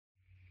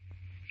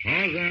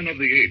Tarzan of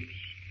the Apes,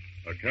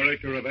 a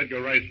character of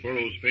Edgar Rice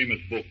Burroughs' famous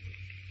book,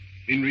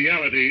 in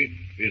reality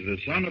is the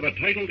son of a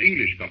titled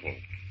English couple,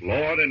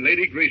 Lord and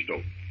Lady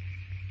Greystoke,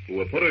 who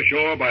were put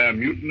ashore by a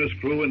mutinous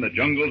crew in the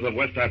jungles of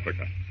West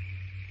Africa.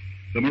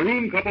 The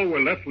maroon couple were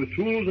left with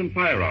tools and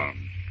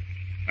firearms,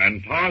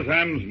 and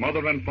Tarzan's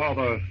mother and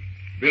father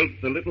built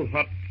the little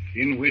hut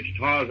in which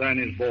Tarzan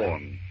is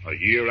born a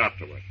year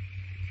afterward.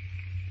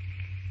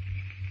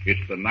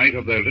 It's the night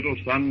of their little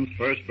son's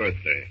first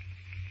birthday.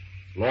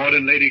 Lord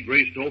and Lady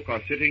Greystoke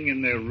are sitting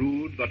in their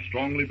rude but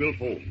strongly built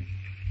home.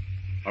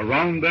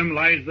 Around them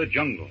lies the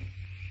jungle,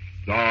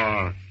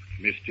 dark,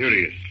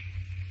 mysterious,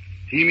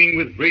 teeming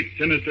with great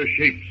sinister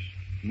shapes,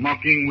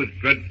 mocking with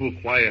dreadful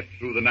quiet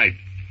through the night.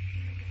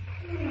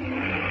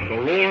 The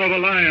roar of a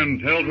lion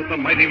tells that the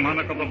mighty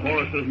monarch of the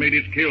forest has made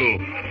its kill,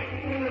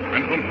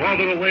 and from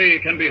farther away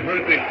can be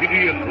heard the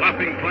hideous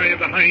laughing cry of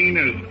the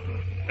hyenas,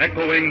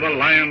 echoing the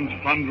lion's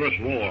thunderous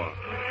roar.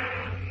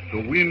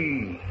 The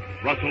wind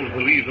rustles the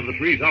leaves of the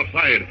trees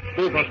outside.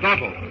 Both are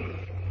startled.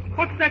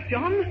 What's that,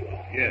 John?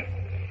 Yes.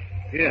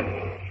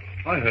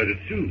 I heard it,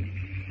 too.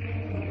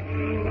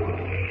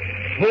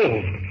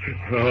 Oh,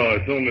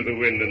 it's only the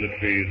wind in the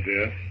trees,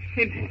 dear.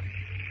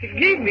 It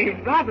gave me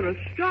rather a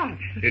start.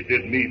 It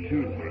did me,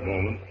 too, for a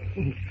moment.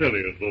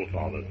 Silly as both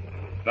of us.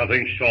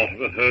 Nothing short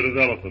of a herd of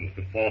elephants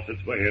could force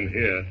its way in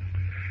here.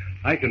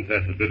 I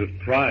confess a bit of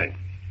pride.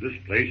 This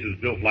place is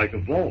built like a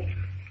vault.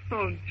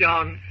 Oh,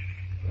 John,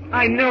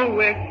 I know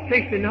we're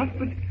safe enough,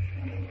 but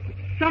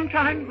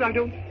sometimes I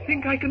don't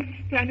think I can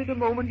stand it a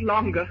moment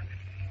longer.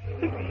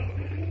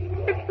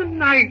 It's the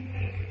nights.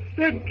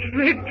 They're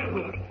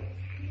dreadful.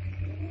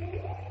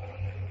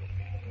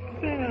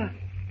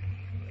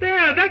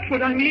 There, that's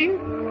what I mean.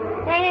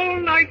 All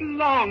night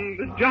long,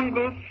 the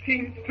jungle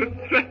seems to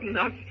threaten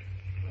us.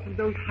 And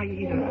those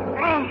hyenas,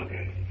 oh,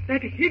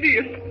 that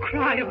hideous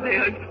cry of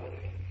theirs.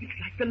 It's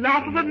like the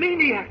laugh of a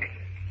maniac.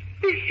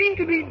 They seem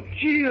to be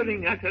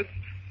jeering at us.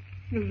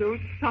 Though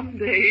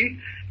someday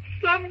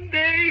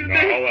they...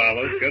 Now,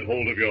 Alice, get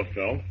hold of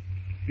yourself.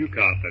 You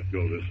can't let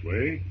go this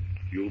way.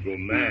 You'll go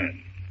mad.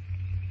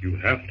 You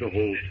have to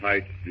hold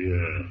tight,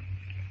 dear.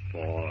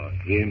 For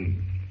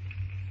him.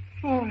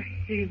 For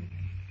him.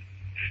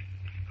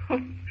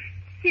 Oh,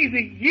 he's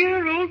a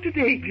year old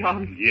today,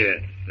 John.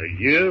 Yes, a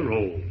year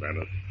old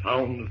and as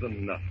sound as a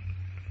nut.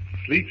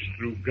 Sleeps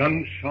through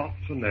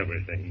gunshots and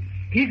everything.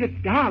 He's a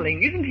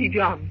darling, isn't he,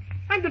 John?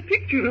 And the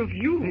picture of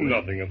you.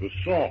 Nothing of the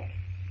sort.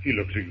 He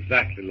looks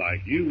exactly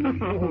like you.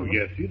 Oh,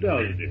 yes, he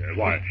does, dear.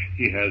 Why,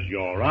 he has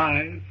your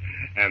eyes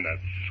and that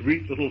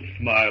sweet little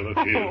smile of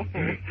his.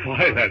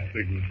 Why, that's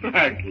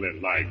exactly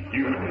like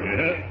you,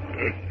 dear.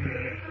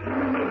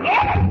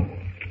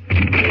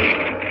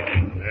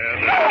 There.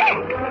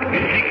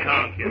 He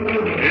can't get you,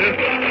 dear.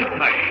 Sit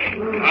tight.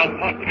 I'll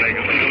pop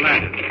Vegas through the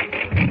lattice.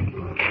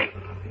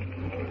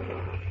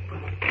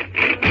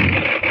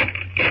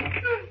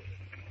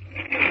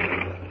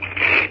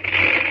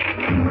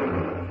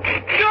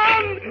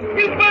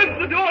 He'll burst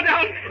the door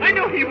down. I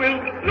know he will.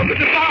 Look at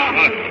the bar.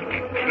 Hush.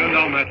 Turn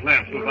down that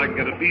lamp so if I can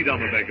get a bead on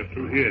the beggar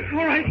through here.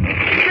 All right.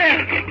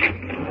 There.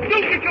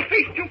 Don't get your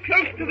face too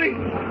close to the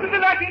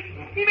lattice.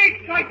 He may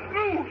strike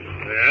through.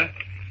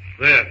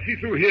 There. See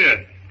through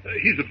here.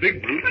 He's a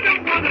big brute. I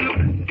don't want to look.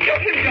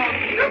 Shoot him, John.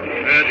 Shoot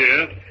him. There,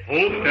 dear.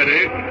 Hold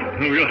steady.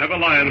 And we'll have a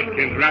lion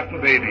skin to wrap the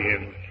baby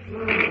in.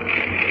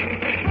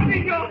 Hurry,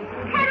 John.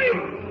 Hurry.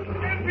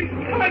 Every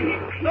time he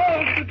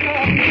claws the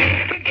door,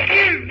 it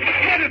gives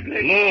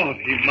terribly. Lord,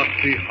 he must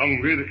be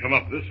hungry to come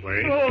up this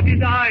way. Oh,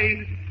 his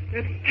eyes.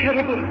 They're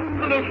terrible.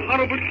 And those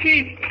horrible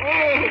teeth.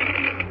 Oh.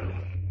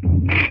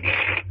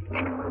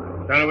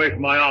 Stand away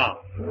from my arm.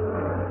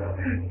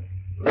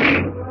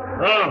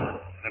 Oh,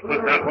 I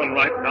put that one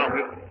right down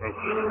his throat.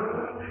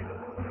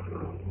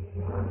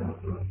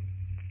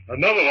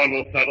 Another one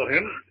will settle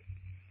him.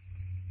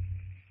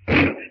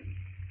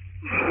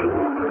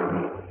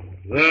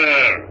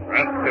 There,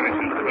 that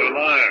finishes the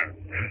liar.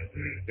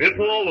 It's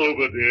all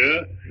over,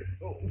 dear.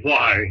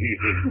 Why, he's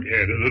as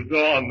dead as a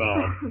door now.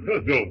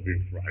 Don't be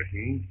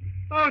frightened.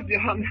 Oh,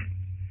 John.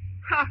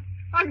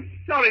 I'm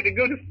sorry to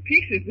go to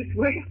pieces this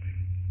way.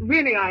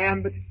 Really I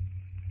am, but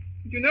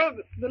you know,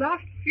 the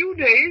last few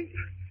days,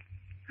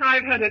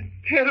 I've had a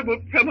terrible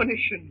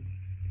premonition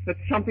that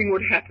something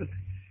would happen.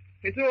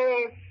 It's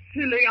all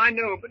silly, I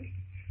know, but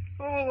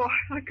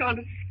I can't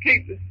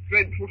escape this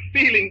dreadful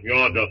feeling.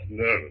 You're just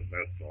nervous,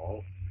 that's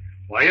all.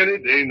 Why, any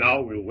day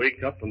now we'll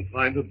wake up and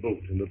find a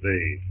boat in the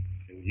bay.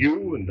 And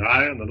you and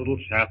I and the little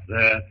chap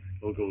there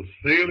will go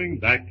sailing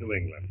back to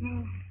England.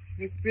 Oh,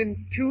 it's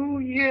been 2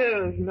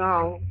 years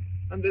now,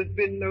 and there's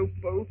been no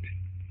boat.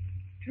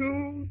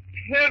 2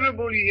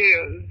 terrible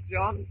years,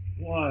 John.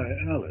 Why,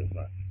 Alice,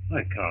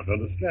 I can't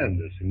understand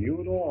this in you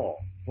at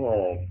all.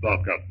 Oh,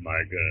 buck up,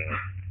 my girl.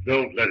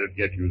 Don't let it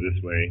get you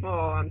this way.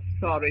 Oh, I'm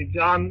sorry,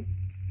 John.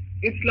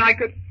 It's like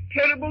a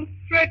terrible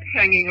threat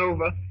hanging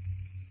over.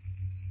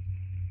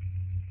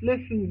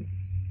 Listen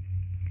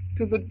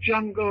to the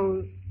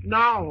jungle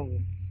now.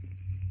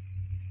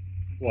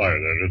 Why,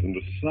 there isn't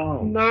a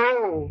sound.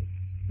 No,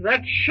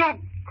 that shot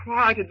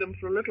quieted them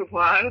for a little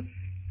while,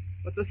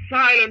 but the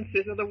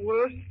silences are the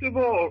worst of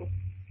all.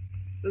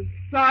 The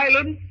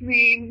silence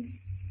means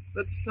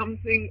that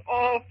something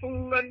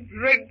awful and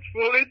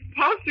dreadful is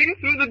passing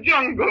through the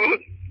jungle.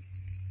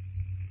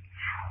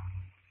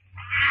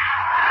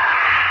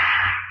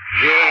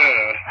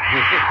 Yeah,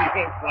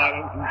 the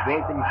silence is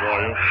broken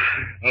for you.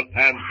 A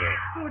panther.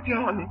 Oh,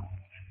 John,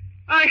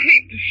 I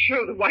hate to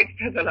show the white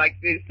feather like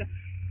this,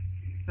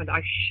 and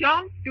I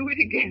shan't do it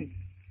again.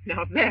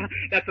 Now there,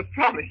 that's a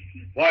promise.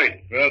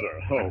 White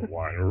feather? Oh,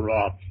 why,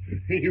 rot.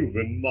 You've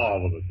been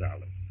marvelous,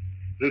 Alice.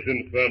 This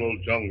infernal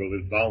jungle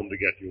is bound to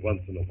get you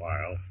once in a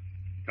while.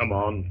 Come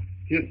on,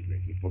 kiss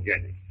me and forget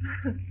it.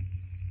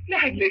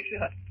 Gladly,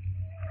 sir.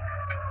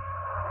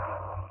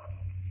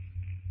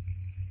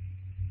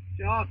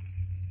 John,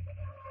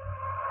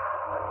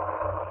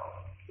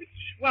 which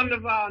one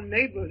of our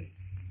neighbors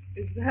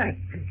is that?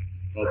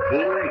 A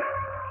bull?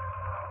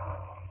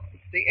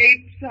 It's the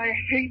apes I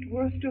hate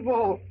worst of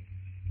all.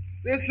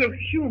 They're so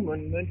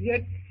human and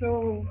yet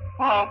so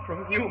far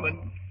from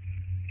human.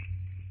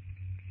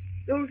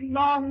 Those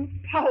long,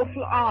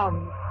 powerful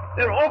arms,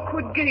 their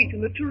awkward gait,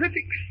 and the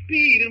terrific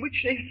speed in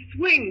which they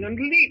swing and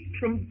leap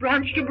from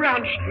branch to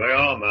branch. They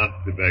are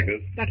nasty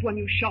beggars. That one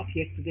you shot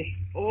yesterday.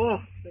 Oh,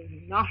 those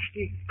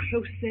nasty,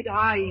 close-set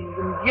eyes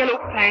and yellow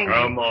fangs.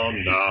 Come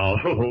on now.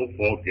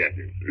 Forget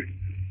it.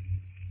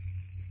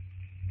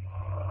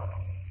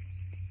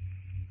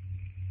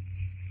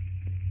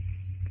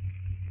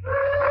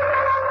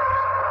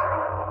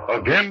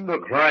 Again the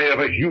cry of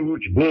a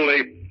huge bull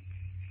ape,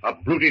 a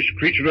brutish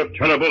creature of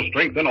terrible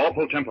strength and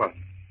awful temper.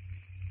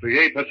 The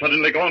ape has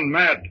suddenly gone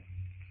mad,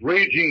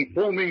 raging,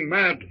 foaming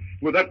mad,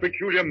 with that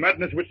peculiar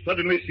madness which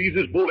suddenly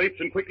seizes bull apes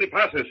and quickly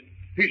passes.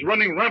 He's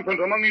running rampant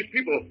among his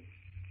people.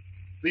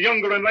 The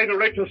younger and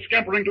lighter apes are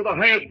scampering to the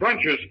highest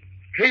branches.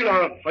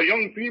 Kayla, a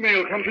young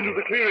female, comes into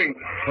the clearing.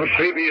 Her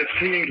baby is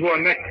clinging to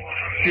her neck.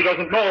 She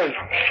doesn't know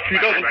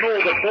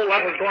that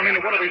Bolat has gone into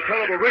one of his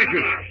terrible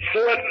rages.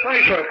 Bolat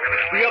spies her.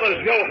 The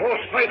others yell hoarse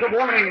cries of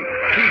warning.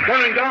 He's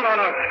bearing down on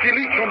her. She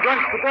leaps from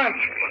branch to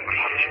branch.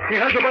 He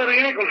has her by the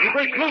ankle. She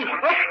breaks loose.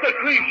 Up the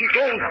tree she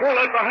goes.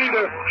 Bolat behind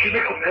her. She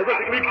makes a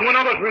terrific leap to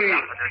another tree.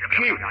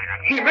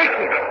 She makes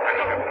it.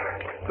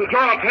 The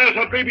jaw tears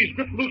her baby's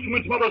grip loose from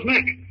its mother's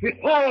neck.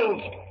 It falls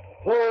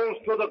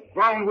to the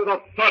ground with a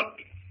thud.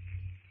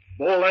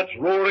 Bolat's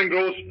roaring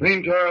grows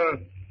fainter,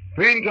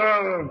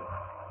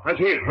 as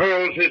he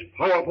hurls his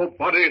powerful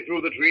body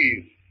through the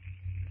trees.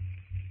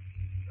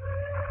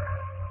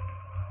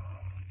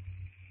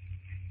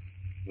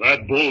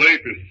 That bull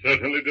ape is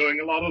certainly doing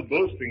a lot of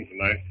boasting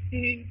tonight.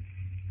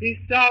 He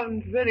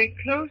sounds very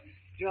close,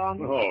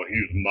 John. Oh,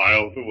 he's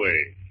miles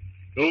away.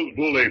 Those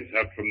bull apes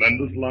have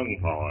tremendous lung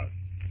power.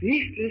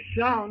 Beastly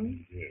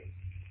sound. Yes.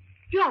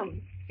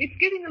 John, it's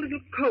getting a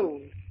little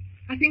cold.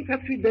 I think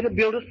perhaps we'd better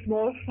build a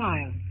small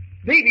fire.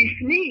 Baby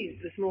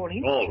sneezed this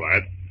morning. All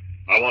right.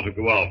 I want to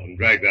go out and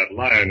drag that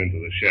lion into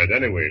the shed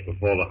anyway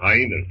before the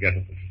hyenas get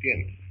at the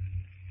skin.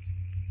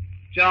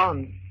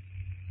 John,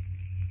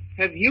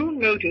 have you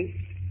noticed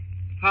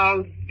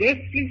how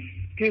deathly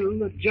still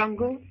the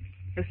jungle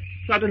has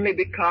suddenly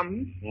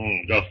become?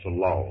 Just a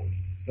lull.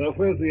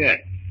 Where's the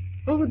axe?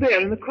 Over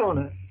there in the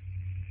corner.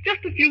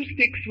 Just a few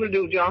sticks will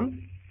do,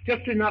 John.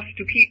 Just enough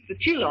to keep the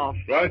chill off.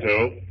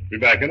 Righto. Be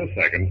back in a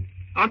second.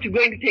 Aren't you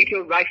going to take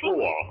your rifle?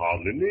 Oh, I'll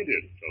hardly need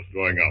it. Just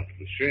going out to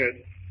the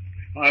shed.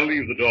 I'll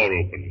leave the door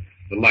open.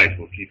 The light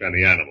will keep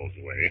any animals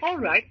away. All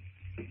right.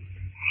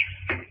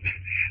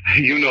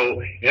 You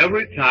know,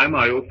 every time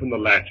I open the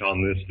latch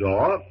on this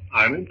door,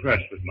 I'm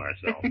impressed with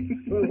myself.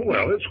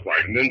 Well, it's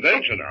quite an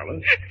invention,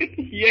 Alice.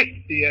 Yes,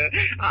 dear.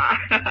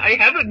 I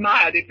have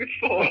admired it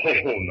before.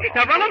 Oh, no.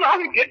 Now run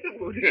along and get the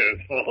wood. Yes,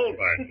 all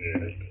right,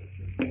 dear.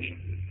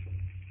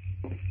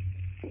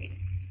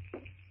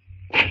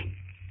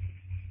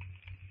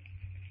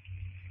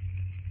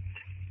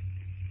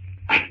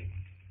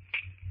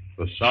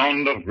 The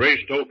sound of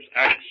Greystoke's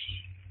axe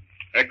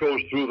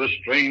echoes through the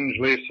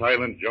strangely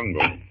silent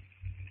jungle.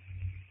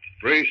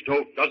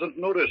 Greystoke doesn't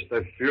notice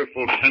the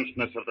fearful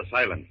tenseness of the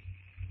silence.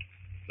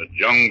 The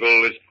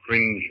jungle is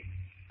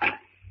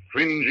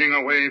cringing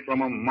away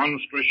from a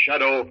monstrous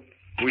shadow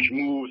which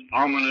moves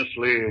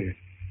ominously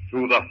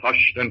through the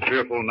hushed and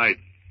fearful night.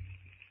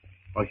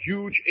 A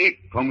huge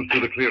ape comes to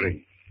the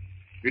clearing.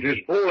 It is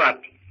Bolat,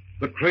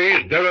 the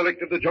crazed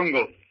derelict of the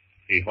jungle.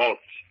 He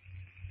halts.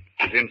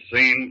 His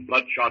insane,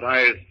 bloodshot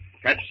eyes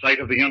catch sight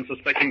of the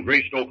unsuspecting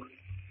Greystoke.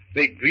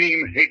 They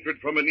gleam hatred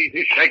from beneath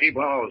his shaggy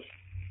brows.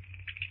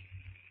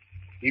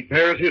 He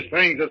bares his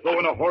fangs as though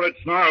in a horrid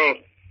snarl,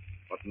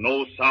 but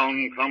no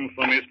sound comes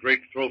from his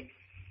great throat.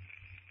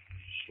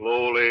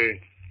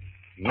 Slowly,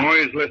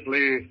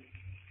 noiselessly,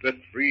 the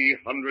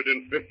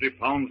 350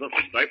 pounds of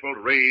stifled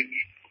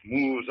rage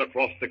moves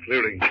across the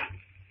clearing.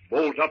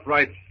 Bolt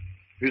upright,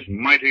 his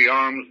mighty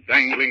arms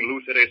dangling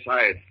loose at his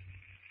sides.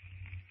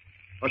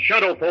 A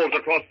shadow falls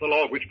across the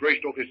log which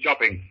Greystoke is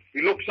chopping.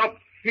 He looks up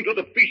into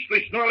the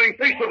beastly, snarling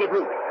face of the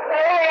brute.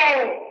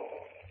 Oh!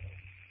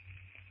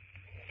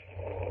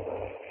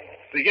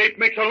 The ape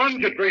makes a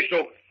lunge at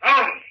Greystoke.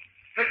 Out!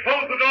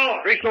 Close the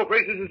door! Greystoke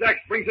raises his axe,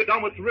 brings it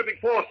down with terrific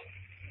force.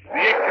 The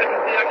ape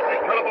catches the axe in his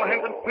terrible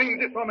hands and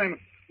flings it from him.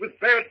 With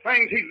bared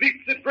fangs, he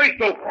leaps at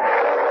Greystoke.